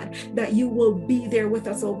 oh God, that you will be there with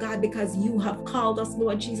us, oh God, because you have called us,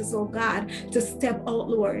 Lord Jesus, oh God, to step out,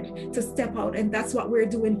 Lord, to step out. And that's what we're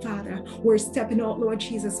doing, Father. We're stepping out, Lord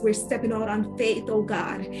Jesus. We're stepping out on faith, oh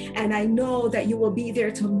God. And I know that you will be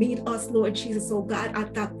there to meet us, Lord Jesus, oh God,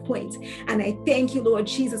 at that point. And I thank you, Lord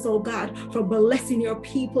Jesus, oh God, for blessing your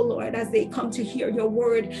people, Lord, as they come to hear your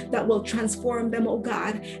word that will transform them, oh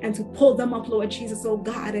God, and to pull them up, Lord Jesus, oh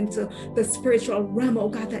God, into the spiritual realm, oh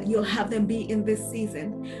God, that you'll have them be in this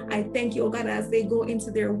season. I thank you, oh God, as they go into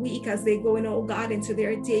their week, as they go in, oh God, into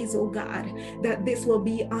their days, oh God, that this will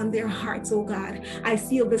be on their hearts, oh God. I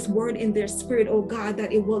seal this word in their spirit, oh God,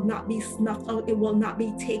 that it will not be snuffed out, it will not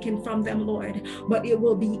be taken from them, Lord, but it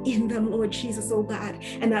will be in them, Lord Jesus, oh God.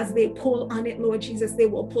 And as they pull on it, Lord Jesus, they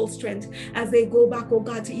will pull strength. As they go back, oh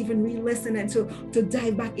God, to even re-listen and to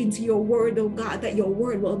dive back into your word, oh God, that your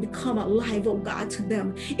word will become alive, oh God, to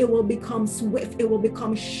them. It will become swift, it will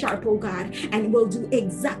become sharp, oh God, and it will do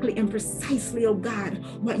exactly and precisely, oh God,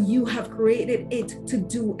 what you have created it to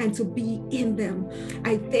do and to be in them.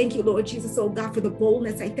 I thank you, Lord Jesus, oh God, for the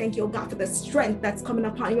boldness. I thank you, oh God, for the strength that's coming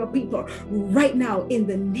upon your people right now in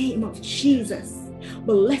the name of Jesus.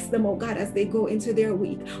 Bless them, oh God, as they go into their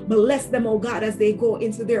week. Bless them, oh God, as they go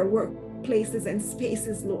into their workplaces and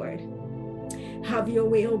spaces, Lord. Have your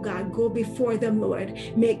way, oh God. Go before them, Lord.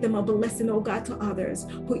 Make them a blessing, oh God, to others.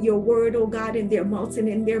 Put your word, oh God, in their mouths and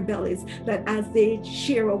in their bellies, that as they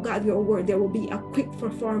share, oh God, your word, there will be a quick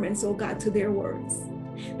performance, oh God, to their words.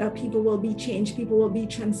 That people will be changed, people will be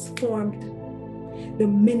transformed the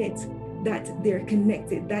minute that they're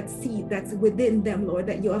connected. That seed that's within them, Lord,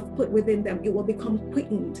 that you have put within them, it will become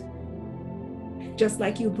quickened. Just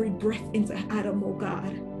like you breathe breath into Adam, oh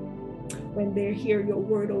God. When they hear your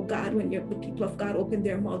word, oh God, when the people of God open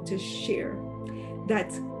their mouth to share,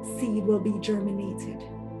 that seed will be germinated.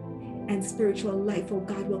 And spiritual life, oh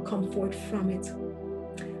God, will come forth from it.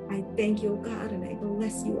 I thank you, oh God, and I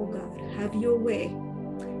bless you, oh God. Have your way.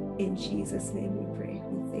 In Jesus' name we pray.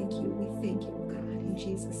 We thank you, oh God, in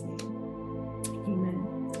Jesus' name. Amen.